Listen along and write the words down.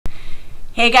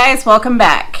Hey guys, welcome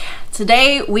back.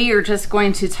 Today we are just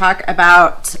going to talk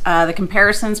about the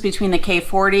comparisons between the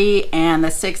K40 and the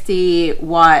 60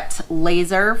 watt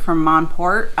laser from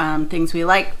Monport. Things we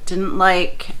liked, didn't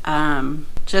like,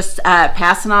 just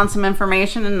passing on some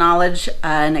information and knowledge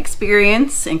and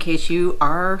experience in case you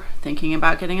are thinking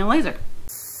about getting a laser.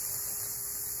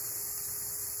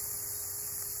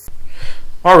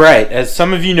 Alright, as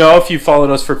some of you know, if you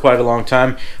followed us for quite a long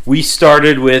time, we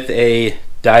started with a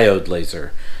diode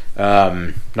laser.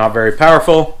 Not very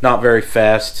powerful, not very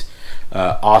fast,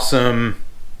 awesome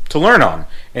to learn on.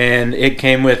 And it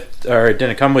came with, or it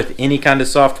didn't come with any kind of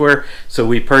software, so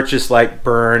we purchased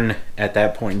Lightburn at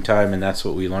that point in time, and that's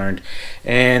what we learned.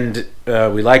 And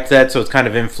we liked that, so it's kind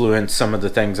of influenced some of the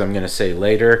things I'm going to say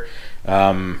later.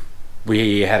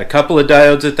 We had a couple of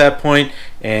diodes at that point,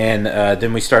 and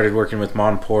then we started working with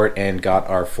Monport and got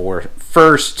our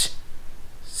first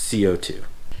CO2.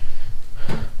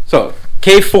 So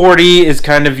K40 is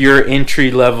kind of your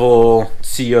entry-level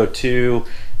CO2.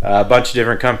 A bunch of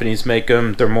different companies make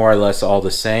them. They're more or less all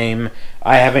the same.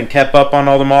 I haven't kept up on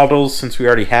all the models since we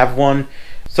already have one.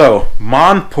 So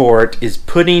Monport is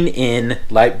putting in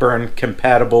Lightburn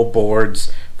compatible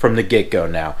boards from the get-go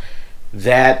now.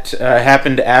 That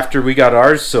happened after we got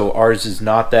ours, so ours is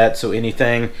not that. So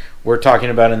anything we're talking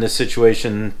about in this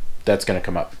situation, that's going to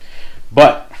come up.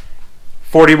 But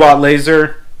 40 watt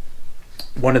laser,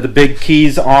 one of the big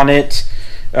keys on it,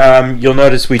 you'll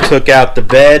notice we took out the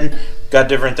bed. Got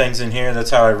different things in here. That's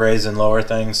how I raise and lower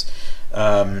things.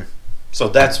 So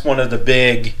that's one of the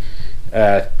big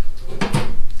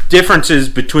differences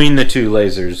between the two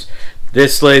lasers.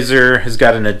 This laser has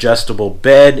got an adjustable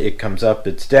bed. It comes up,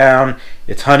 it's down.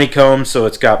 It's honeycomb, so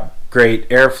it's got great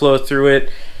airflow through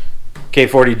it.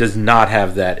 K40 does not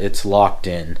have that. It's locked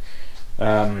in.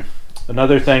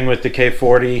 Another thing with the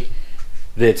K40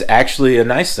 that's actually a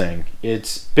nice thing,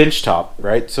 it's bench top,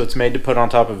 right? So it's made to put on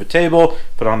top of a table,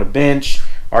 put on a bench.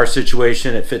 Our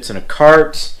situation, it fits in a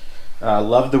cart.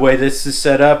 Love the way this is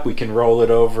set up. We can roll it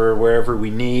over wherever we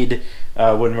need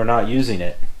when we're not using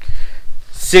it.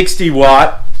 60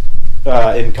 watt,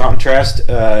 in contrast,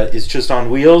 is just on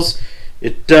wheels.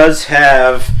 It does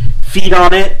have feet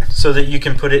on it so that you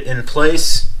can put it in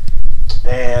place.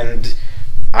 And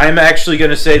I'm actually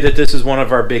going to say that this is one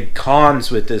of our big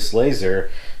cons with this laser,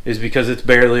 is because it's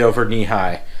barely over knee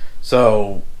high.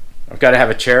 So I've got to have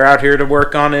a chair out here to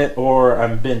work on it, or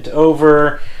I'm bent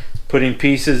over putting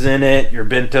pieces in it. You're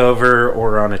bent over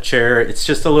or on a chair. It's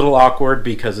just a little awkward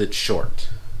because it's short.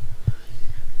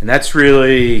 And that's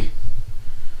really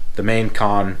the main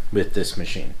con with this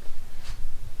machine.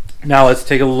 Now let's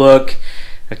take a look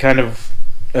at kind of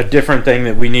a different thing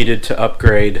that we needed to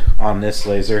upgrade on this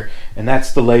laser, and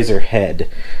that's the laser head.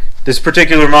 This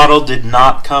particular model did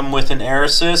not come with an air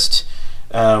assist.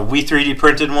 We 3D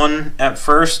printed one at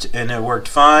first, and it worked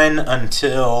fine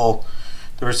until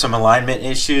there were some alignment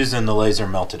issues and the laser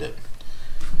melted it.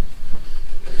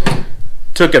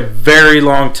 Took a very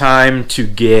long time to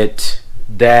get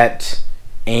that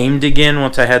aimed again.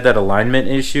 Once I had that alignment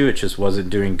issue, it just wasn't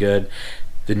doing good.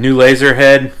 The new laser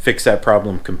head fixed that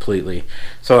problem completely.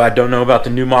 So I don't know about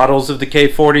the new models of the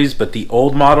K40s, but the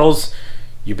old models,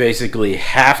 you basically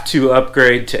have to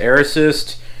upgrade to air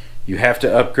assist. You have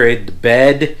to upgrade the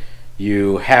bed.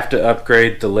 You have to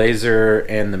upgrade the laser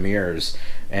and the mirrors,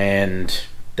 and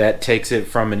that takes it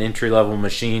from an entry-level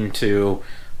machine to,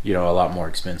 you know, a lot more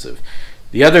expensive.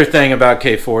 The other thing about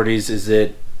K40s is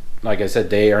that, like I said,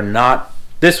 they are not,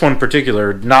 this one in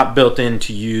particular, not built in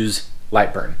to use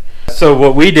Lightburn. So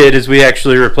what we did is we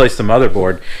actually replaced the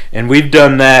motherboard, and we've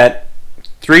done that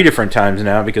 3 different times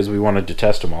now because we wanted to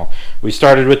test them all. We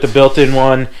started with the built-in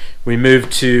one. We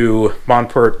moved to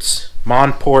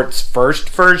Monport's first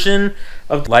version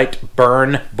of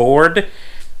Lightburn board.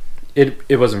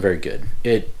 It wasn't very good.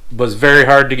 It was very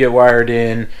hard to get wired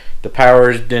in. The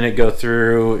powers didn't go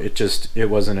through. It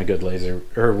wasn't a good laser,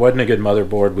 or wasn't a good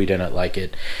motherboard. We didn't like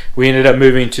it. We ended up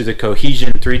moving to the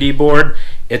Cohesion 3D board.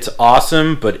 It's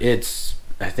awesome, but it's,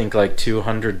 I think, like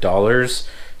 $200.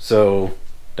 So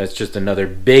that's just another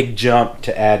big jump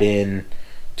to add in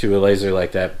to a laser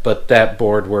like that. But that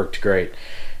board worked great.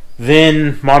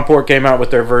 Then Monport came out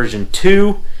with their version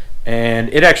 2,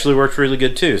 and it actually works really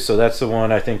good too. So that's the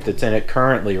one I think that's in it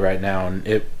currently right now, and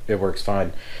it works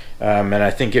fine. And I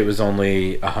think it was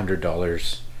only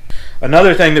 $100.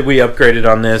 Another thing that we upgraded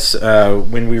on this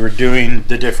when we were doing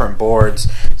the different boards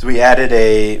is we added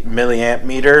a milliamp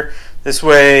meter. This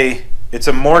way it's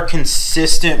a more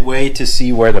consistent way to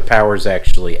see where the power's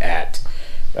actually at.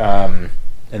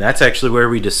 And that's actually where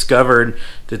we discovered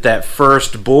that that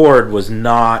first board was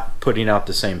not putting out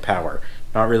the same power.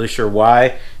 Not really sure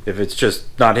why, if it's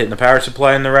just not hitting the power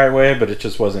supply in the right way, but it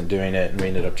just wasn't doing it, and we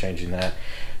ended up changing that.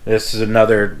 This is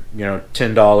another,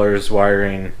 $10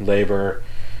 wiring, labor.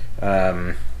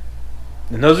 And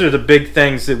those are the big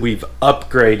things that we've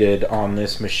upgraded on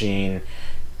this machine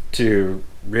to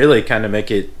really kind of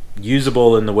make it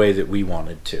usable in the way that we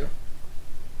wanted to.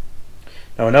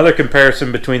 Now, another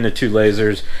comparison between the two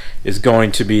lasers is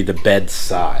going to be the bed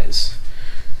size.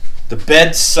 The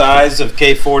bed size of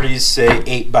K40s say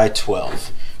 8 by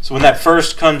 12. So when that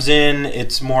first comes in,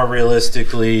 it's more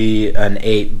realistically an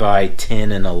 8 by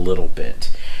 10 and a little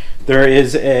bit. There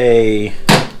is a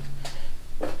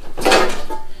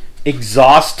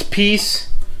exhaust piece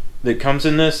that comes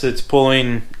in this that's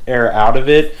pulling air out of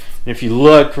it. And if you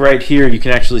look right here, you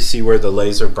can actually see where the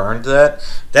laser burned that.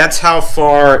 That's how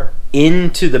far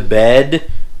into the bed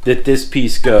that this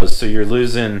piece goes. So you're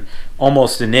losing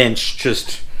almost an inch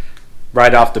just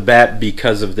right off the bat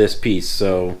because of this piece,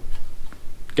 so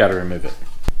got to remove it.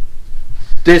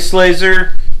 This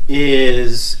laser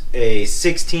is a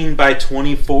 16 by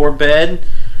 24 bed,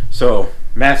 so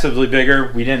massively bigger.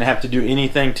 We didn't have to do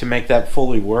anything to make that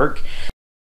fully work.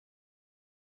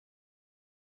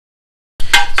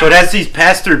 So it has these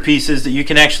pass-through pieces that you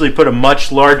can actually put a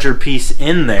much larger piece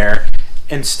in there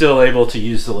and still able to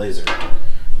use the laser.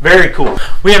 Very cool.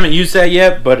 We haven't used that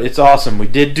yet, but it's awesome. We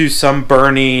did do some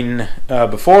burning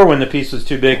before when the piece was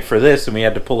too big for this, and we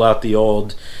had to pull out the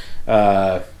old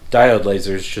diode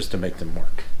lasers just to make them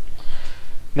work.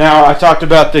 Now, I talked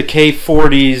about the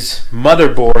K40's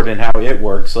motherboard and how it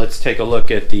works. Let's take a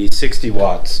look at the 60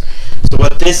 watts. So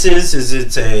what this is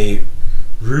it's a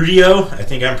Rudio, I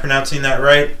think I'm pronouncing that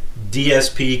right,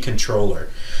 DSP controller.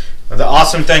 Now, the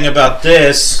awesome thing about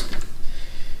this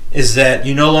is that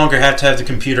you no longer have to have the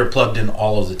computer plugged in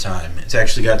all of the time. It's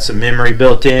actually got some memory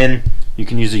built in. You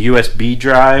can use a USB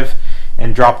drive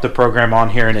and drop the program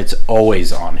on here, and it's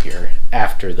always on here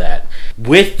after that.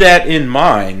 With that in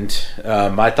mind,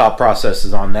 my thought process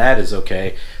is on that is,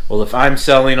 okay, well, if I'm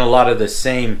selling a lot of the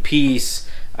same piece,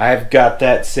 I've got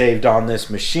that saved on this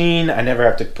machine. I never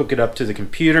have to hook it up to the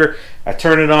computer. I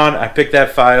turn it on, I pick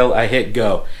that file, I hit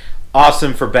go.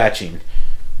 Awesome for batching.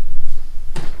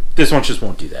 This one just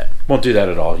won't do that. Won't do that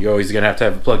at all. You're always going to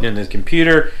have it plugged into the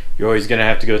computer. You're always going to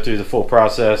have to go through the full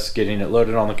process, getting it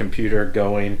loaded on the computer,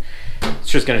 going. It's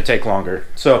just going to take longer.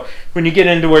 So when you get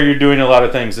into where you're doing a lot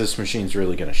of things, this machine's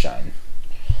really going to shine.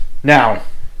 Now,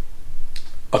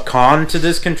 a con to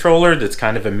this controller that's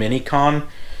kind of a mini con,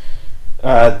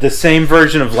 the same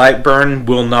version of Lightburn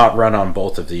will not run on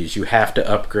both of these. You have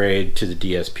to upgrade to the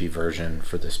DSP version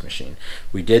for this machine.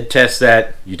 We did test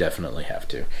that. You definitely have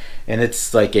to. And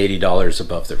it's like $80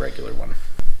 above the regular one.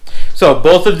 So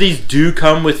both of these do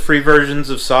come with free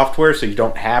versions of software, so you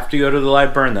don't have to go to the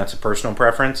Lightburn. That's a personal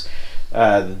preference.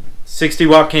 60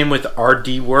 watt came with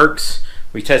RDWorks.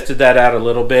 We tested that out a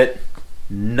little bit.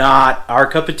 Not our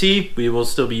cup of tea. We will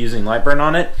still be using Lightburn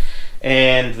on it.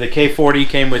 And the K40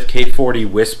 came with K40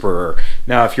 Whisperer.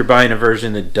 Now, if you're buying a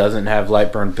version that doesn't have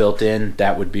Lightburn built in,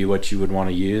 that would be what you would want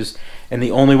to use. And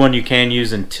the only one you can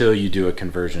use until you do a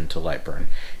conversion to Lightburn.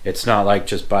 It's not like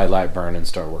just buy Lightburn and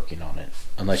start working on it,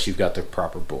 unless you've got the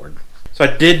proper board. So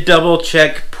I did double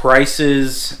check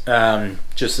prices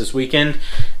just this weekend,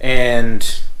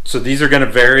 and so these are going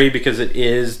to vary because it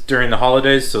is during the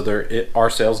holidays, so there are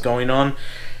sales going on.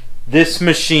 This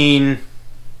machine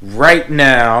right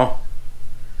now,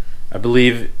 I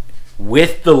believe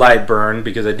with the Lightburn,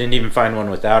 because I didn't even find one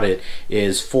without it,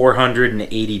 is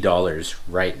 $480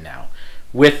 right now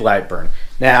with Lightburn.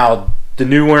 Now, the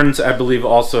new ones I believe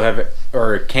also have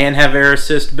or can have air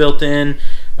assist built in.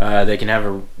 They can have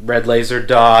a red laser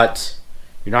dot.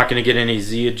 You're not going to get any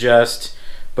Z adjust,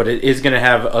 but it is going to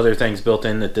have other things built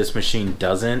in that this machine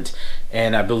doesn't.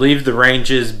 And I believe the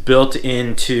ranges built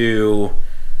into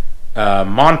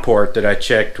Monport that I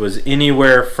checked was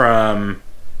anywhere from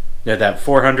that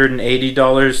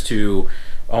 $480 to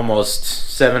almost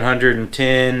 $710,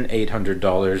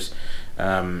 $800.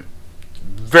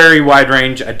 Very wide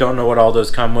range. I don't know what all those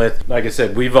come with. Like I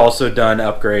said, we've also done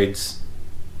upgrades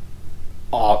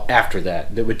after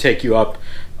that would take you up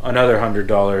another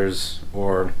 $100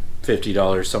 or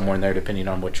 $50 somewhere in there, depending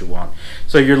on what you want.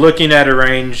 So you're looking at a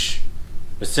range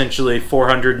essentially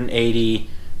 $480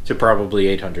 to probably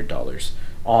 $800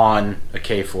 on a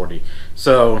K40.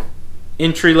 So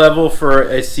entry level for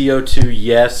a CO2,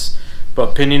 yes, but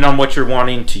depending on what you're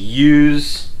wanting to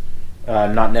use,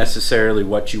 not necessarily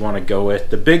what you want to go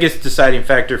with. The biggest deciding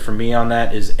factor for me on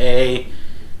that is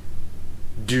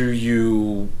do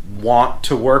you want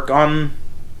to work on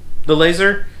the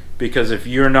laser? Because if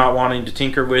you're not wanting to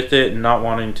tinker with it and not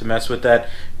wanting to mess with that,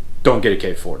 don't get a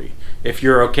K40. If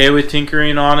you're okay with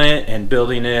tinkering on it and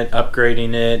building it,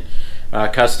 upgrading it,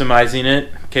 customizing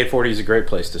it, K40 is a great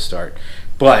place to start.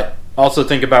 But also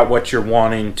think about what you're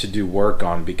wanting to do work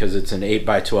on, because it's an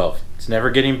 8x12. It's never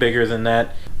getting bigger than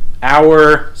that.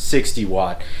 Our 60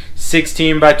 watt,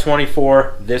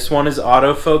 16x24. This one is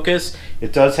autofocus.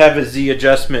 It does have a Z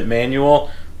adjustment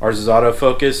manual. Ours is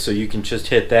autofocus, so you can just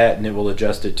hit that and it will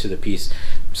adjust it to the piece.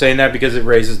 I'm saying that because it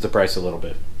raises the price a little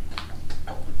bit.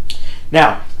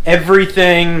 Now,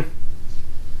 everything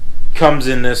comes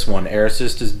in this one. Air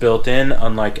assist is built in,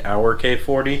 unlike our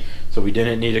K40, so we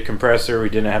didn't need a compressor, we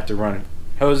didn't have to run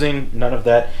hosing, none of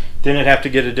that. Didn't have to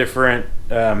get a different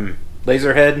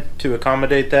laser head to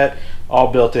accommodate that,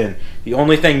 all built in. The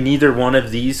only thing neither one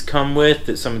of these come with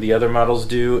that some of the other models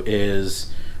do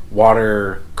is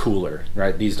water cooler,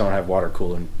 right? These don't have water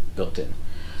cooling built in.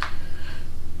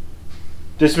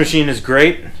 This machine is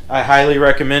great. I highly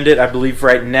recommend it. I believe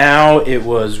right now it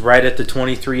was right at the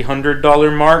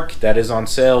 $2,300 mark. That is on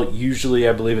sale. Usually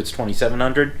I believe it's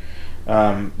 $2,700,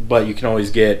 but you can always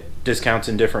get discounts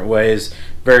in different ways.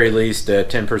 Very least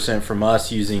 10% from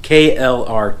us using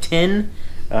KLR10,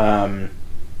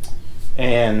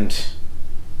 and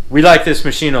we like this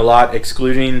machine a lot,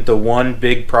 excluding the one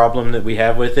big problem that we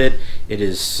have with it. It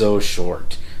is so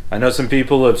short. I know some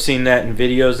people have seen that in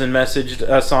videos and messaged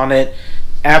us on it.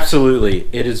 Absolutely,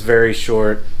 it is very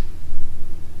short.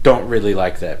 Don't really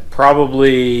like that.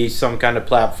 Probably some kind of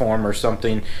platform or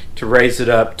something to raise it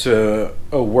up to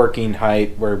a working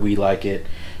height where we like it.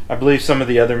 I believe some of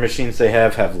the other machines they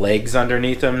have legs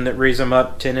underneath them that raise them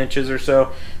up 10 inches or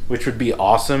so, which would be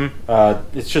awesome.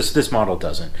 It's just this model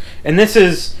doesn't. And this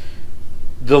is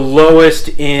the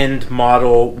lowest end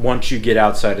model once you get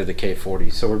outside of the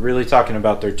K40. So we're really talking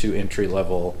about their two entry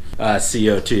level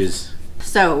CO2s.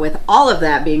 So with all of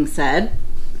that being said,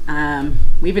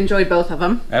 we've enjoyed both of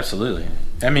them. Absolutely.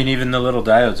 I mean, even the little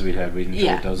diodes we had, we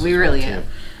enjoyed those. We really have.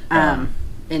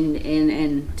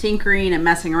 And tinkering and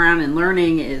messing around and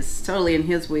learning is totally in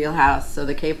his wheelhouse. So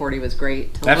the K40 was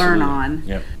great to learn on.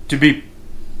 Yep. To be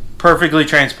perfectly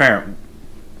transparent,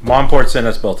 Monport sent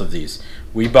us both of these.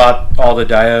 We bought all the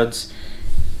diodes.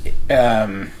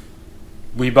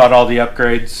 We bought all the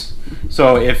upgrades.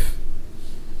 So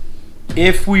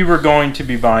if we were going to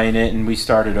be buying it and we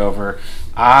started over,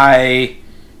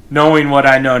 knowing what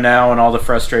I know now and all the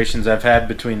frustrations I've had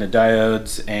between the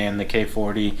diodes and the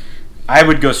K40, I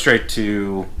would go straight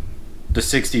to the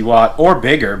 60 watt or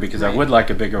bigger, because I would like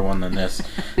a bigger one than this.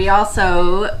 We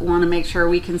also want to make sure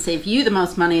we can save you the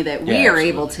most money that we are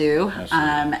able to.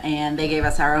 And they gave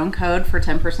us our own code for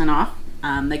 10% off.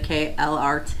 The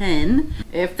KLR10.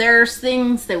 If there's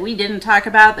things that we didn't talk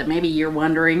about that maybe you're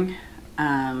wondering,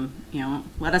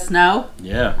 let us know.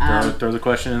 Yeah, throw the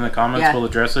question in the comments. We'll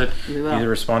address it. We will. Either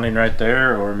responding right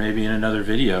there or maybe in another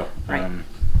video. Right.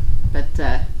 But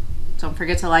don't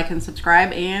forget to like and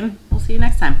subscribe, and we'll see you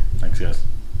next time. Thanks, guys.